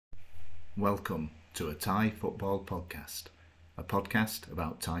Welcome to a Thai football podcast, a podcast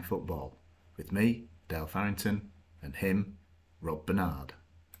about Thai football, with me, Dale Farrington, and him, Rob Bernard.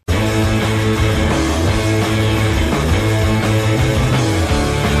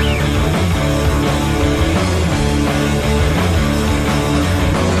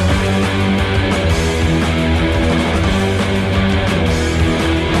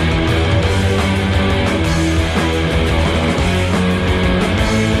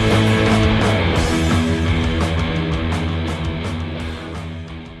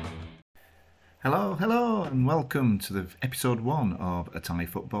 Hello, and welcome to the episode 1 of a Thai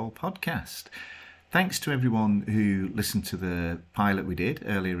football podcast. Thanks to everyone who listened to the pilot we did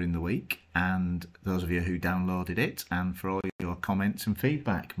earlier in the week, and those of you who downloaded it, and for all your comments and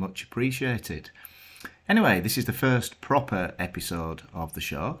feedback, much appreciated. Anyway, this is the first proper episode of the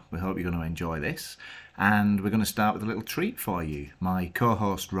show. We hope you're going to enjoy this, and we're going to start with a little treat for you. My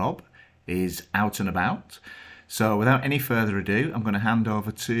co-host Rob is out and about, so without any further ado, I'm going to hand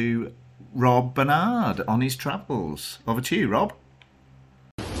over to Rob Bernard on his travels. Over to you, Rob.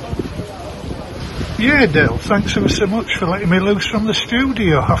 Yeah, Dale, thanks ever so much for letting me loose from the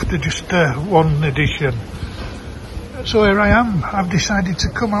studio after just one edition. So here I am. I've decided to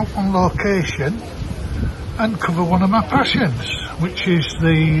come out on location and cover one of my passions, which is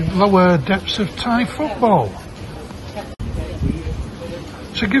the lower depths of Thai football.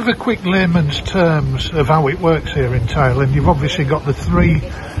 To give a quick layman's terms of how it works here in Thailand, you've obviously got the three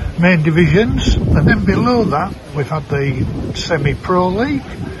main divisions, and then below that we've had the semi-pro league,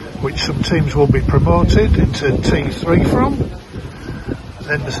 which some teams will be promoted into T3 from.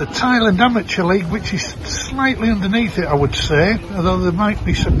 Then there's the Thailand Amateur League, which is slightly underneath it, I would say, although they might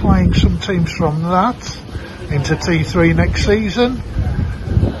be supplying some teams from that into T3 next season.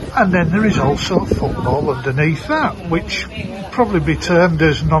 And then there is also football underneath that, which will probably be termed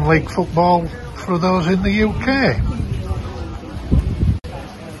as non-league football for those in the UK.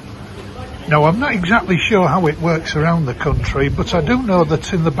 Now, I'm not exactly sure how it works around the country, but I do know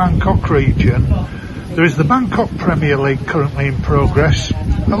that in the Bangkok region, there is the Bangkok Premier League currently in progress,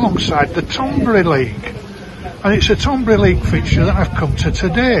 alongside the Thonburi League. And it's a Thonburi League fixture that I've come to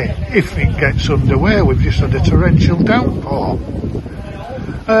today, if it gets underway. We've just had a torrential downpour.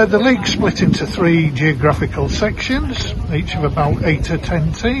 The league split into 3 geographical sections, each of about 8 or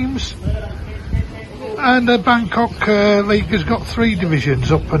 10 teams. And the Bangkok League has got 3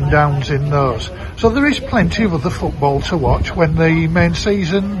 divisions, up and downs in those. So there is plenty of other football to watch when the main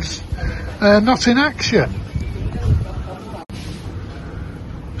season's not in action.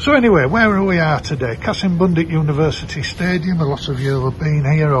 So anyway, where we are today? Kasim Bundit University Stadium. A lot of you have been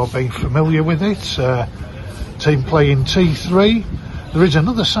here or been familiar with it. Team playing T3. There is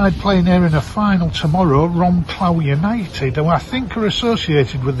another side playing here in a final tomorrow, Rom Clow United, who I think are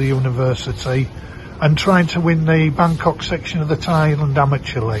associated with the university and trying to win the Bangkok section of the Thailand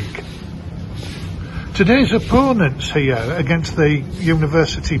Amateur League. Today's opponents here against the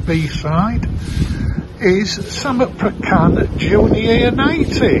University B side is Samat Prakan Junior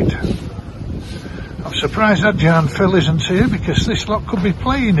United. I'm surprised Ajahn Phil isn't here, because this lot could be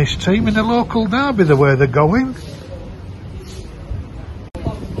playing this team in a local derby the way they're going.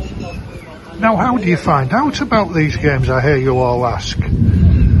 Now, how do you find out about these games, I hear you all ask?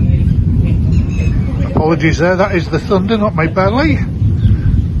 Apologies there, that is the thunder, not my belly.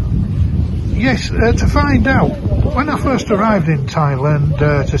 Yes, to find out, when I first arrived in Thailand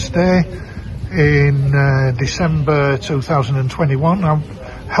to stay in December 2021, I'm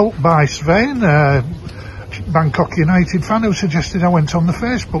helped by Svein, Bangkok United fan, who suggested I went on the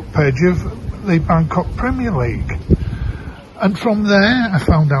Facebook page of the Bangkok Premier League. And from there I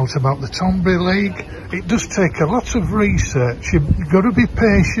found out about the Thonburi League. It does take a lot of research. You've got to be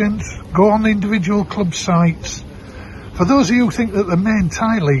patient, go on individual club sites. For those of you who think that the main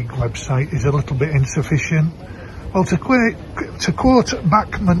Thai League website is a little bit insufficient, well, to quote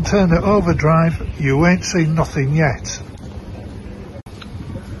Backman Turner Overdrive, you ain't seen nothing yet.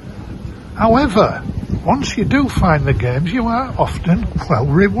 However, once you do find the games, you are often well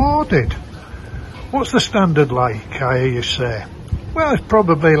rewarded. What's the standard like, I hear you say? Well, it's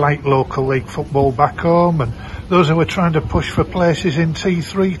probably like local league football back home, and those who are trying to push for places in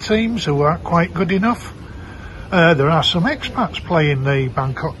T3 teams who aren't quite good enough. There are some expats playing the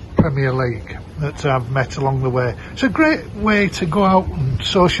Bangkok Premier League that I've met along the way. It's a great way to go out and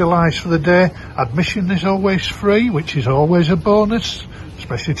socialise for the day. Admission is always free, which is always a bonus,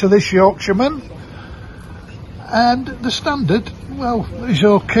 especially to this Yorkshireman. And the standard, well, is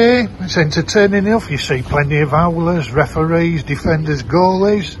okay. It's entertaining enough. You see plenty of howlers, referees, defenders,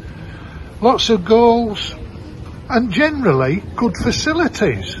 goalies, lots of goals, and generally good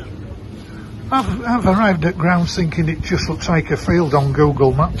facilities. I've arrived at ground thinking it just looks like a field on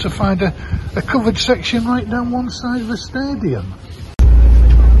Google Maps to find a covered section right down one side of the stadium.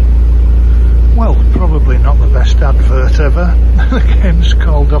 Well, probably not the best advert ever. The game's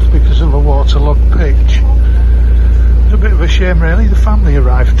called off because of a waterlogged pitch. It's a bit of a shame really, the family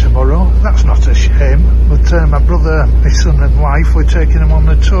arrived tomorrow. That's not a shame, but my brother, my son and wife were taking them on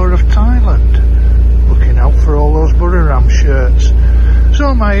a tour of Thailand. Looking out for all those Buriram shirts.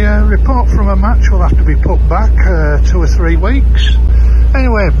 So my report from a match will have to be put back 2 or 3 weeks.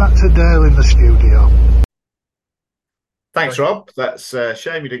 Anyway, back to Dale in the studio. Thanks, Rob. That's a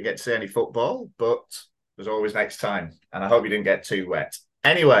shame you didn't get to see any football, but there's always next time. And I hope you didn't get too wet.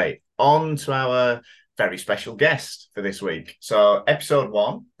 Anyway, on to our very special guest for this week. So, episode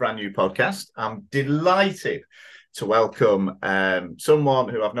 1, brand new podcast. I'm delighted to welcome someone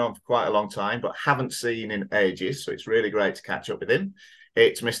who I've known for quite a long time, but haven't seen in ages. So, it's really great to catch up with him.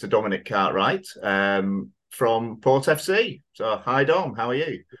 It's Mr. Dominick Cartwright from Port FC. So, hi, Dom. How are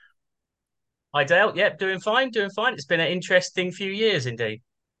you? Hi, Dale. Yeah, doing fine. It's been an interesting few years indeed.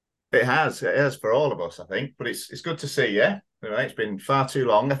 It has for all of us, I think. But it's good to see you. It's been far too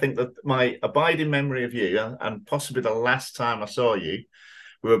long. I think that my abiding memory of you, and possibly the last time I saw you,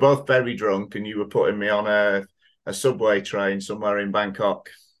 we were both very drunk, and you were putting me on a subway train somewhere in Bangkok.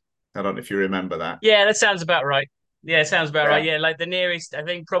 I don't know if you remember that. Yeah, that sounds about right. Yeah, it sounds about right. Yeah, like the nearest, I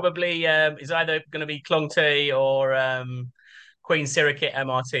think probably is either going to be Klong Tae or Queen Sirikit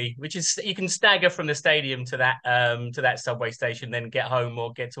MRT, which is you can stagger from the stadium to that subway station, then get home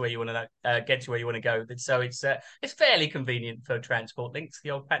or get to where you want to go. So it's fairly convenient for transport links, the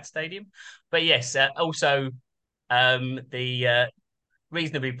old Pat Stadium. But yes, also the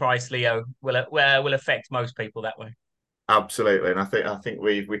reasonably priced Leo will affect most people that way. Absolutely, and I think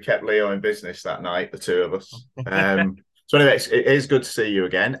we kept Leo in business that night, the two of us. So anyway, it is good to see you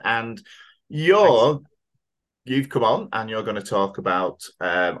again, and you've come on and you're going to talk about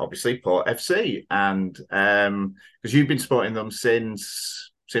obviously Port FC, and because you've been supporting them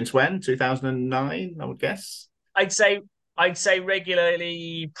since when? 2009, I would guess. I'd say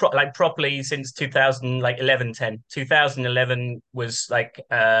regularly, properly since 2011, 10. 2011 was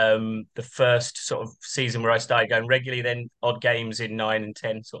the first sort of season where I started going regularly. Then odd games in 9 and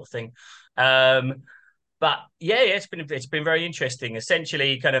 10, sort of thing. But yeah, it's been very interesting.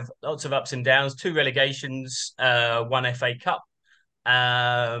 Essentially, kind of lots of ups and downs, 2 relegations, 1 FA Cup,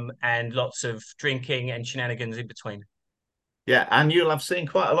 and lots of drinking and shenanigans in between. Yeah, and you'll have seen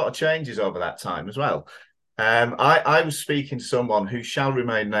quite a lot of changes over that time as well. I was speaking to someone who shall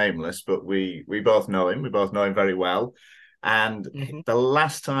remain nameless, but we both know him. We both know him very well. And the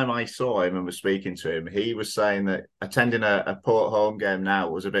last time I saw him and was speaking to him, he was saying that attending a Port home game now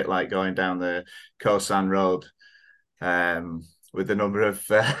was a bit like going down the Koh San Road with the number of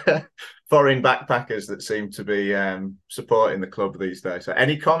foreign backpackers that seem to be supporting the club these days. So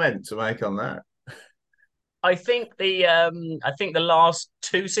any comment to make on that? I think the last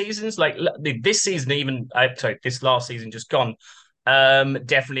 2 seasons, like this season, this last season just gone,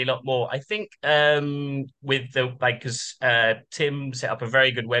 definitely a lot more. I think with the because Tim set up a very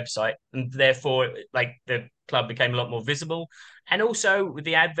good website, and therefore the club became a lot more visible. And also with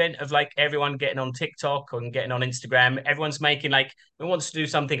the advent of everyone getting on TikTok and getting on Instagram, everyone's making who wants to do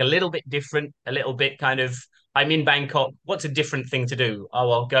something a little bit different, a little bit kind of. I'm in Bangkok. What's a different thing to do?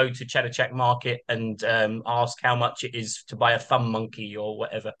 Oh, I'll go to Chatuchak Market and ask how much it is to buy a thumb monkey or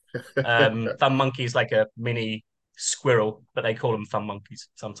whatever. Thumb monkey is like a mini squirrel, but they call them thumb monkeys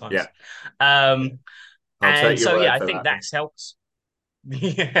sometimes. Yeah. And so I think that's helped.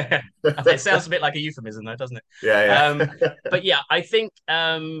 Yeah, it sounds a bit like a euphemism, though, doesn't it? Yeah. But yeah, I think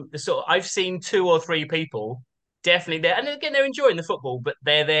I've seen 2 or 3 people. Definitely there, and again, they're enjoying the football, but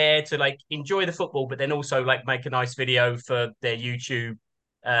they're there to enjoy the football, but then also make a nice video for their YouTube,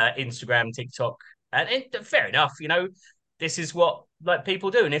 Instagram, TikTok, and fair enough. This is what people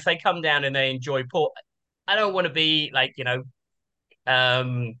do, and if they come down and they enjoy Port, I don't want to be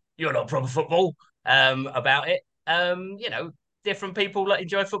you're not proper football about it. Different people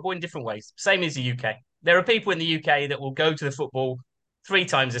enjoy football in different ways. Same as the UK. There are people in the UK that will go to the football 3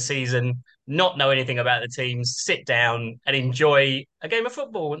 times a season, not know anything about the teams, sit down and enjoy a game of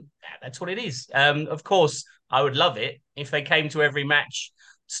football. And that's what it is. Of course, I would love it if they came to every match,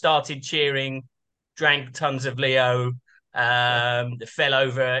 started cheering, drank tons of Leo, fell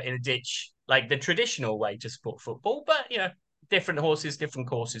over in a ditch, like the traditional way to support football. But, different horses, different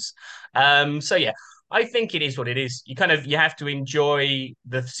courses. So, yeah, I think it is what it is. You have to enjoy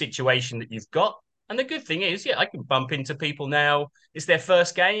the situation that you've got. And the good thing is, I can bump into people now. It's their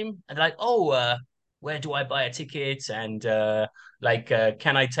first game, and they're like, where do I buy a ticket? And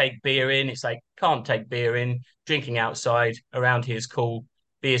can I take beer in? It's like, can't take beer in. Drinking outside around here is cool.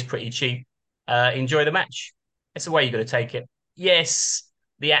 Beer's pretty cheap. Enjoy the match. That's the way you're going to take it. Yes,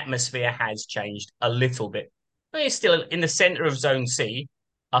 the atmosphere has changed a little bit. But it's still in the center of Zone C,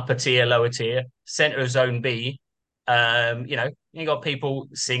 upper tier, lower tier, center of Zone B. You got people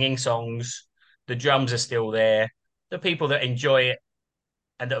singing songs. The drums are still there. The people that enjoy it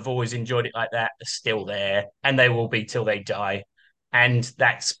and that have always enjoyed it like that are still there, and they will be till they die. And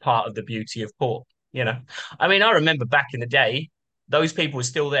that's part of the beauty of Port. I mean, I remember back in the day, those people were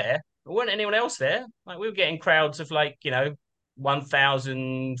still there. There weren't anyone else there. Like we were getting crowds of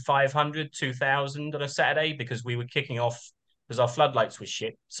 1,500, 2,000 on a Saturday because we were kicking off because our floodlights were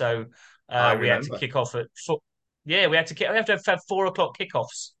shit. So I we had to remember. kick off at yeah, we have to have 4 o'clock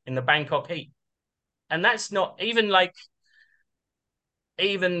kickoffs in the Bangkok heat. And that's not even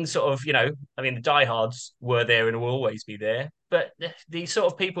even sort of, I mean, the diehards were there and will always be there. But the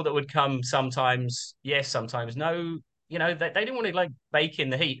sort of people that would come sometimes, yes, sometimes no, they didn't want to like bake in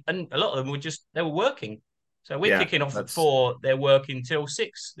the heat. And a lot of them they were working. So we're Yeah, kicking off at that's 4, they're working till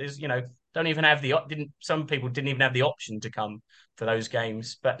 6. Don't even have some people didn't even have the option to come for those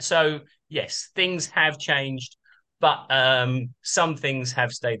games. But so, yes, things have changed, but some things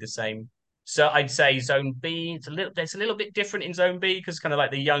have stayed the same. So I'd say Zone B, it's a little bit different in Zone B because kind of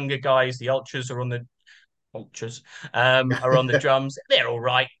like the younger guys, the ultras, are on the drums. They're all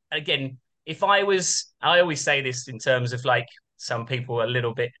right. Again, I always say this in terms of like some people are a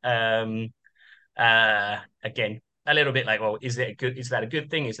little bit, again, a little bit like, well, is that a good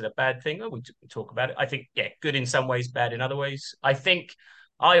thing? Is it a bad thing? Oh, we talk about it. I think, yeah, good in some ways, bad in other ways. I think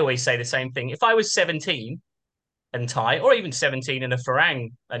I always say the same thing. If I was 17 and Thai, or even 17 in a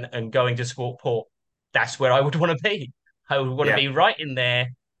Farang and going to support Port, that's where I would want to be. I would want to yeah, be right in there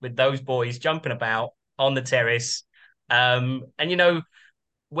with those boys jumping about on the terrace. And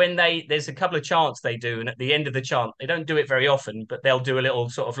when there's a couple of chants they do, and at the end of the chant, they don't do it very often, but they'll do a little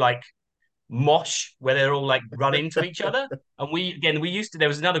sort of like mosh where they're all like run into each other. And there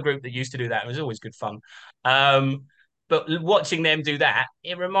was another group that used to do that. It was always good fun. Um, but watching them do that,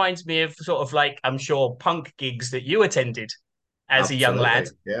 it reminds me of sort of like, I'm sure, punk gigs that you attended as a young lad.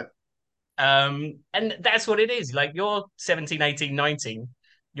 absolutely. Yeah, And that's what it is. Like you're 17, 18, 19.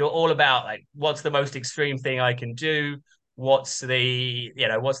 You're all about like, what's the most extreme thing I can do? What's the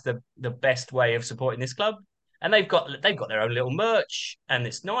best way of supporting this club? And they've got their own little merch and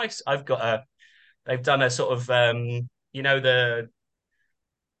it's nice. They've done a sort of the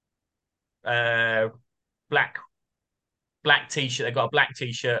uh black black t-shirt. They've got a black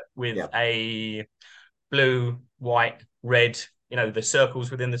t-shirt with yeah, a blue, white, red, the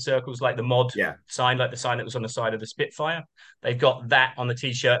circles within the circles, like the mod yeah. sign, like the sign that was on the side of the Spitfire. They've got that on the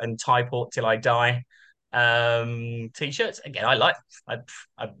t-shirt and Thai Port Till I Die t-shirts. Again,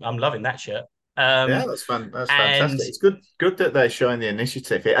 I'm loving that shirt. Yeah, Um, that's fun. That's and fantastic. It's good that they're showing the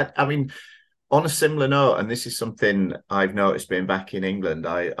initiative. I mean, on a similar note, and this is something I've noticed being back in England.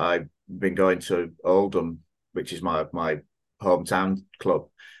 I've been going to Oldham, which is my hometown club,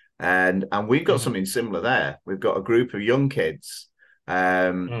 and we've got Mhm, something similar there. We've got a group of young kids.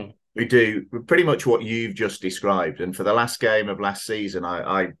 mhm. We do pretty much what you've just described. And for the last game of last season,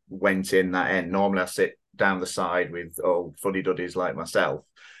 I went in that end. Normally, I sit down the side with old fuddy duddies like myself,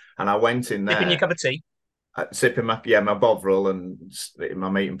 and I went in Dipping your there cup of tea. sipping my bovril and my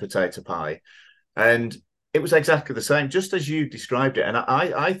meat and potato pie, and it was exactly the same, just as you described it. And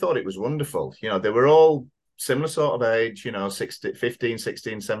I thought it was wonderful. They were all similar sort of age, 16, 15,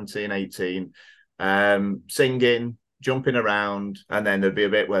 16, 17, 18, singing, jumping around, and then there'd be a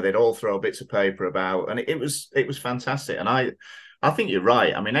bit where they'd all throw bits of paper about, and it was fantastic. And I think you're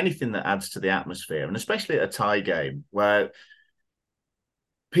right. I mean, anything that adds to the atmosphere, and especially at a tie game where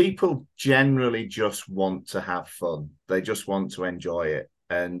people generally just want to have fun. They just want to enjoy it.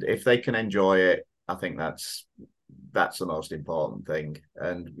 And if they can enjoy it, I think that's the most important thing.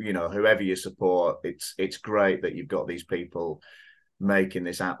 And whoever you support, it's great that you've got these people making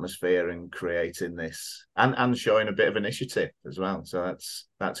this atmosphere and creating this and showing a bit of initiative as well. So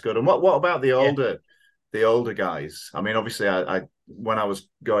that's good. And what about Yeah. the older guys? I mean, obviously I when I was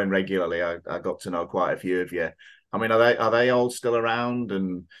going regularly, I got to know quite a few of you. I mean, are they all still around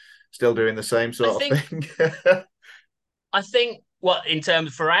and still doing the same I sort of think thing? I think what in terms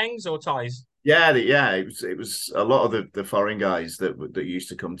of Farangs or ties? Yeah. It was a lot of the foreign guys that used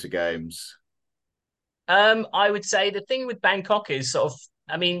to come to games. I would say the thing with Bangkok is sort of,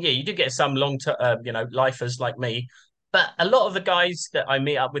 I mean, yeah, you do get some long term, lifers like me, but a lot of the guys that I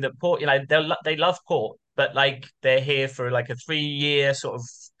meet up with at Port, they love Port, but like they're here for like a 3 year sort of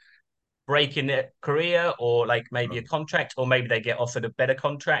break in their career, or like maybe a contract, or maybe they get offered a better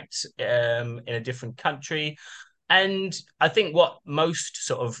contract in a different country. And I think what most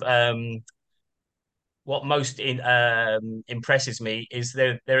impresses me is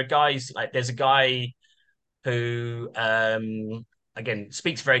there are guys, like there's a guy who again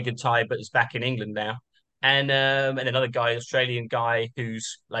speaks very good Thai but is back in England now, and another guy, Australian guy,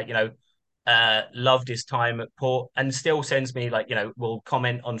 who's like, loved his time at Port and still sends me, like, will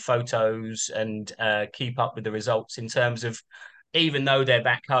comment on photos and keep up with the results in terms of, even though they're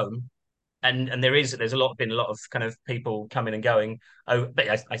back home, and there's been a lot of kind of people coming and going. Oh, but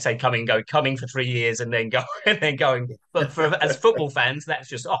I say coming and go, coming for 3 years and then go and then going. But for as football fans, that's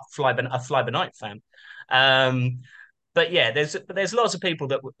just a fly by night fan. Um, but yeah, there's lots of people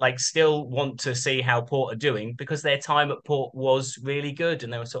that like still want to see how Port are doing because their time at Port was really good,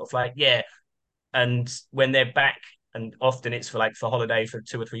 and they were sort of like, yeah. And when they're back, and often it's for holiday for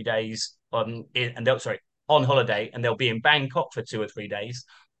 2 or 3 days and they'll sorry on holiday, and they'll be in Bangkok for 2 or 3 days.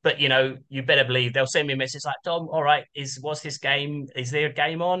 But you better believe they'll send me a message like, Dom, all right, what's this game? Is there a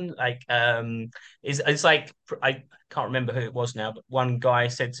game on? Like, is it's like I can't remember who it was now, but one guy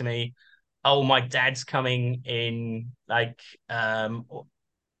said to me, "Oh, my dad's coming in like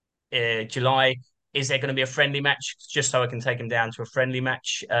July. Is there going to be a friendly match just so I can take him down to a friendly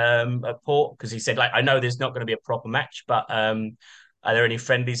match at Port?" Because he said, like, I know there's not going to be a proper match, but are there any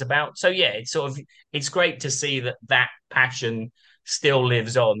friendlies about? So yeah, it's great to see that passion still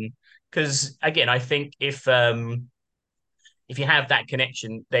lives on. Because again, I think if you have that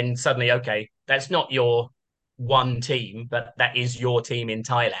connection, then suddenly, okay, that's not your one team, but that is your team in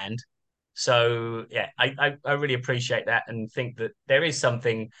Thailand. So yeah, I really appreciate that and think that there is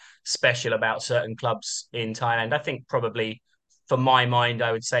something special about certain clubs in Thailand. I think probably, for my mind,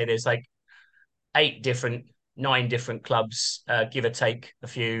 I would say there's like 9 different clubs, give or take a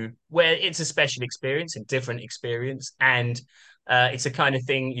few, where it's a special experience, a different experience, and it's a kind of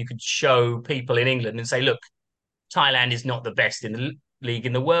thing you could show people in England and say, look, Thailand is not the best in the league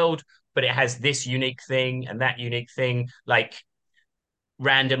in the world, but it has this unique thing and that unique thing, like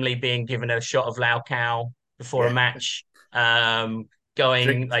randomly being given a shot of Lao Cow before a Yeah. match, Drink.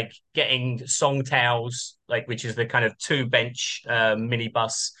 going like getting song towels, like which is the kind of two bench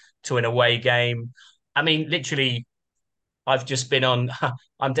minibus to an away game. I mean, literally, I've just been on.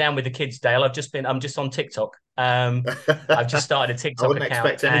 I'm down with the kids, Dale. I'm just on TikTok. I've just started a I TikTok wouldn't account,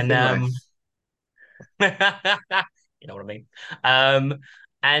 expect and anything less. you know what I mean. Um,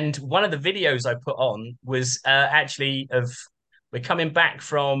 and one of the videos I put on was actually of we're coming back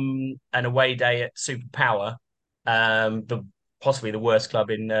from an away day at Superpower, the possibly the worst club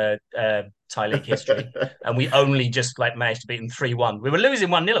in Thai league history, and we only just like managed to beat them 3-1. We were losing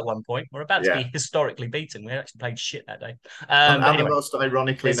 1-0 at one point. We're about to Yeah. be historically beaten. We actually played shit that day. But And the anyway, most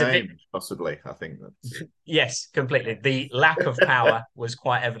ironically there's a bit. named, possibly. I think that's. Yes, completely. The lack of power was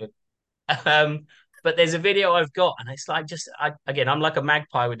quite evident. Um, but there's a video I've got, and it's like again, I'm like a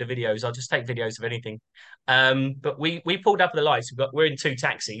magpie with the videos. I'll just take videos of anything. But we pulled up at the lights. We're in 2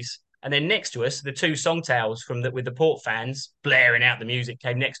 taxis, and then next to us, the 2 songtails from with the Port fans blaring out the music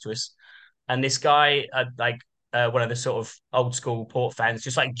came next to us, and this guy, one of the sort of old school Port fans,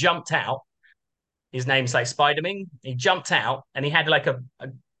 just like jumped out. His name's like Spiderman. He jumped out, and he had like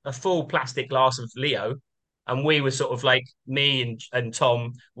a full plastic glass of Leo, and we were sort of like me and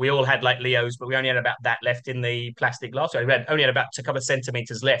Tom. We all had like Leos, but we only had about that left in the plastic glass. So we only had about a couple of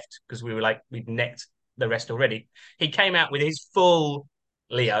centimeters left because we were like we'd necked the rest already. He came out with his full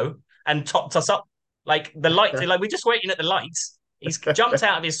Leo and topped us up like the lights. Like we're just waiting at the lights. He's jumped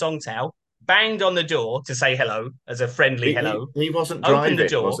out of his song towel, banged on the door to say hello as a friendly hello, He wasn't opened the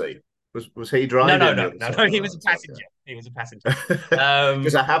driving, was door. he? Was he No, no, driving the no, other no, side? no. He Oh, was a that's passenger. okay. He was a passenger.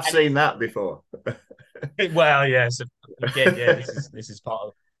 Because I have And he, seen that before. well, yeah. So again, yeah, this is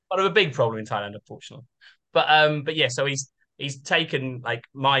part of a big problem in Thailand, unfortunately. But yeah. So he's taken like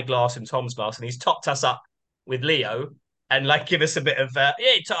my glass and Tom's glass, and he's topped us up with Leo, and like give us a bit of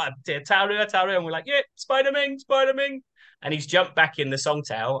Tauru, and we're like, yeah, Spider Ming. And he's jumped back in the song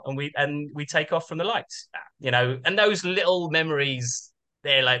towel, and we take off from the lights, and those little memories,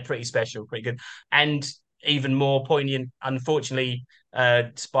 they're like pretty special, pretty good, and even more poignant. Unfortunately,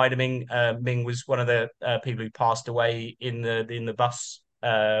 Spider Ming was one of the people who passed away in the bus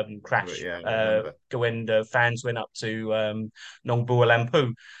crash Yeah, I remember. when the fans went up to Nong Bua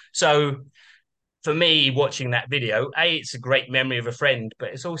Lampu. So for me, watching that video, it's a great memory of a friend, but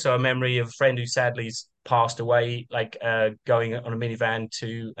it's also a memory of a friend who sadly's passed away, like going on a minivan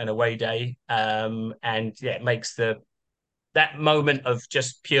to an away day. And yeah, it makes that moment of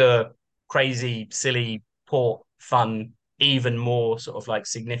just pure crazy, silly, port fun even more sort of like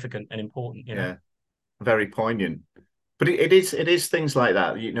significant and important, you know. Yeah, very poignant. But it is things like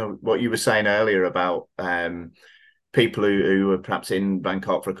that. You know what you were saying earlier about people who were perhaps in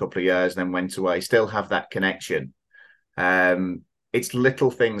Bangkok for a couple of years and then went away still have that connection. It's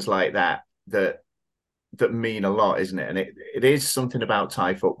little things like that mean a lot, isn't it? And it is something about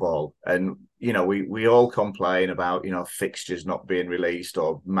Thai football. And we all complain about fixtures not being released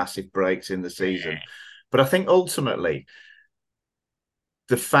or massive breaks in the season, but I think ultimately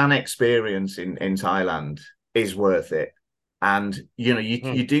the fan experience in Thailand is worth it. And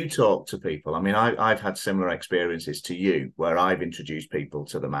you do talk to people. I mean, I've had similar experiences to you where I've introduced people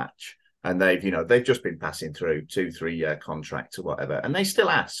to the match, and they've just been passing through 2-3 year contracts or whatever, and they still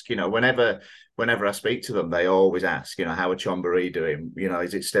ask. Whenever I speak to them, they always ask, how are Chonburi doing?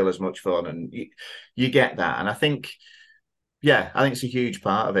 Is it still as much fun? And you get that, and I think. Yeah, I think it's a huge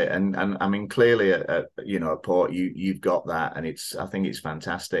part of it, and I mean clearly at Port you've got that, and I think it's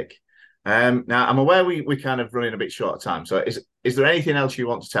fantastic. Now I'm aware we're kind of running a bit short of time, so is there anything else you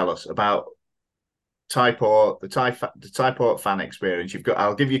want to tell us about Thai Port, the Thai Port fan experience?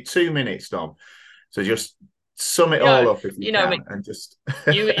 I'll give you 2 minutes, Dom. So just sum it all up if you can, me, and just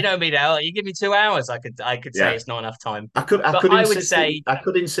you know me now. You give me 2 hours, I could say yeah. it's not enough time. I could I But could I would insist say, I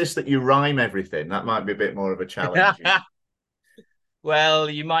could insist that you rhyme everything. That might be a bit more of a challenge. well,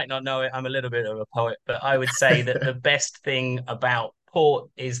 you might not know it. I'm a little bit of a poet, but I would say that the best thing about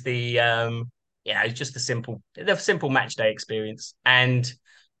Port is it's just the simple match day experience. And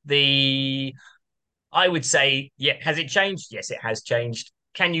the I would say, yeah, has it changed? Yes, it has changed.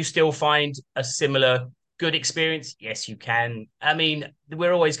 Can you still find a similar good experience? Yes, you can. I mean,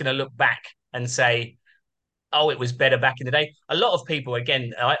 we're always going to look back and say, oh, it was better back in the day. A lot of people,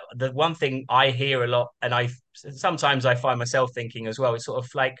 again, the one thing I hear a lot, and I sometimes I find myself thinking as well, it's sort of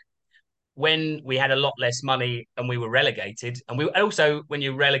like when we had a lot less money and we were relegated, and we also when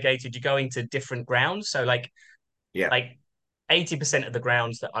you're relegated, you're going to different grounds. So Yeah, like 80% of the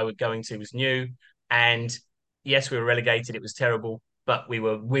grounds that I was going to was new, and yes, we were relegated. It was terrible, but we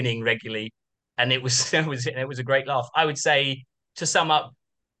were winning regularly, and it was it was a great laugh. I would say to sum up,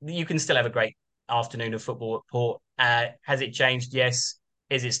 you can still have a great afternoon of football at Port. Has it changed? Yes.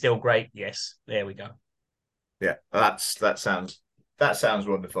 Is it still great? Yes. There we go. yeah. That sounds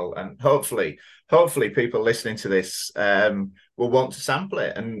wonderful, and hopefully people listening to this will want to sample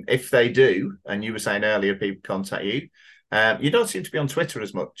it. And if they do, and you were saying earlier, people contact you. You don't seem to be on Twitter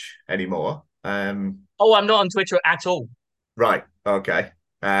as much anymore. Oh, I'm not on Twitter at all. Right. Okay.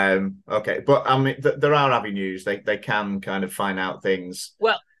 Okay. But I mean, there are avenues. They can kind of find out things,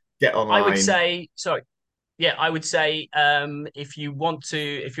 Well, get I would online. say, sorry, yeah, I would say if you want to,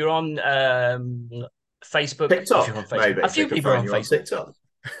 if you're on Facebook, if you're TikTok, on Facebook, maybe a they few can people are find on you on Facebook.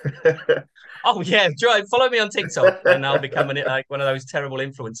 TikTok. Oh yeah, try follow me on TikTok, and I'll become like one of those terrible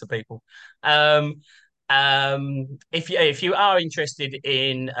influencer people. Um, if you are interested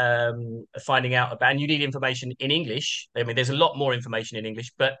in finding out about, and you need information in English, I mean, there's a lot more information in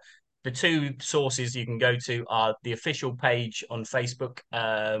English, but the two sources you can go to are the official page on Facebook,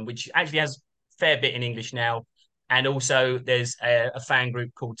 which actually has a fair bit in English now, and also there's a fan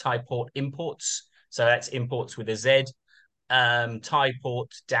group called Thai Port Imports. So that's imports with a Z, Thai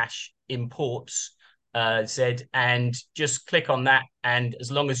Port dash imports Z, and just click on that. And as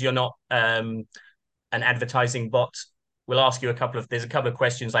long as you're not an advertising bot, we'll ask you there's a couple of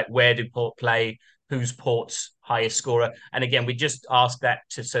questions like where did Port play, who's Port's highest scorer, and again we just ask that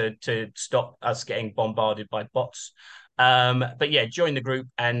to stop us getting bombarded by bots. But yeah, join the group,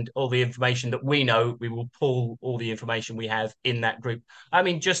 and all the information that we know, we will pull all the information we have in that group. I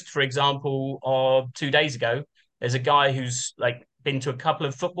mean, just for example, of 2 days ago, there's a guy who's like been to a couple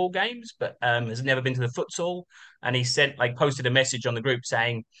of football games, but has never been to the futsal, and he posted a message on the group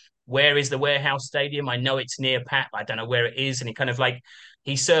saying, where is the warehouse stadium? I know it's near Pat, but I don't know where it is. And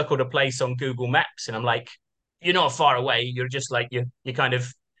he circled a place on Google Maps. And I'm like, you're not far away. You're just like, you're kind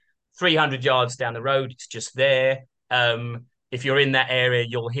of 300 yards down the road. It's just there. If you're in that area,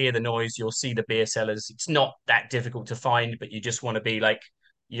 you'll hear the noise. You'll see the beer sellers. It's not that difficult to find, but you just want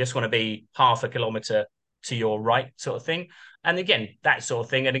to be half a kilometer to your right, sort of thing. And again, that sort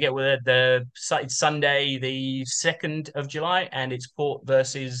of thing. And again, it's Sunday, the 2nd of July, and it's Port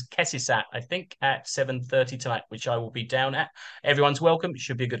versus Kesisat, I think, at 7:30 tonight, which I will be down at. Everyone's welcome. It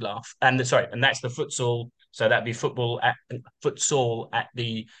should be a good laugh. And that's the futsal. So that'd be futsal at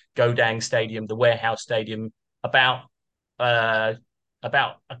the Godang Stadium, the Warehouse Stadium, about uh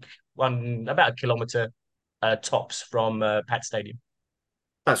about a kilometre tops from Pat Stadium.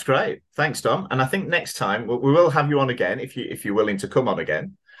 That's great. Thanks, Dom. And I think next time we will have you on again if you're willing to come on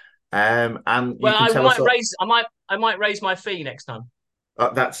again. And you Well, can tell us. I I might raise my fee next time.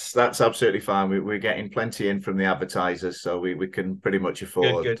 That's absolutely fine. We're getting plenty in from the advertisers, so we can pretty much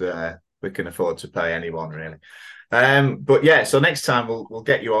afford. Good. We can afford to pay anyone really. But yeah, so next time we'll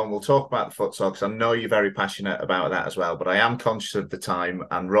get you on. We'll talk about the futsal because I know you're very passionate about that as well. But I am conscious of the time,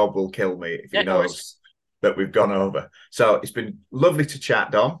 and Rob will kill me if he knows that we've gone over. So it's been lovely to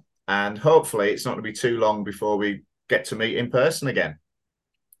chat, Dom, and hopefully it's not going to be too long before we get to meet in person again.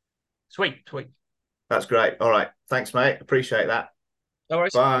 Sweet. That's great. All right, thanks, mate. Appreciate that. No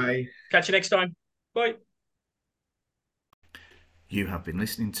worries. Bye. Catch you next time. Bye. You have been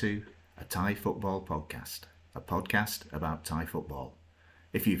listening to a Thai Football Podcast, a podcast about Thai football.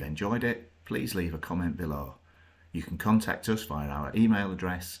 If you've enjoyed it, please leave a comment below. You can contact us via our email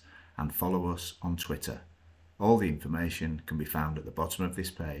address and follow us on Twitter. All the information can be found at the bottom of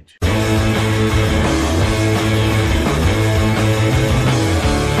this page.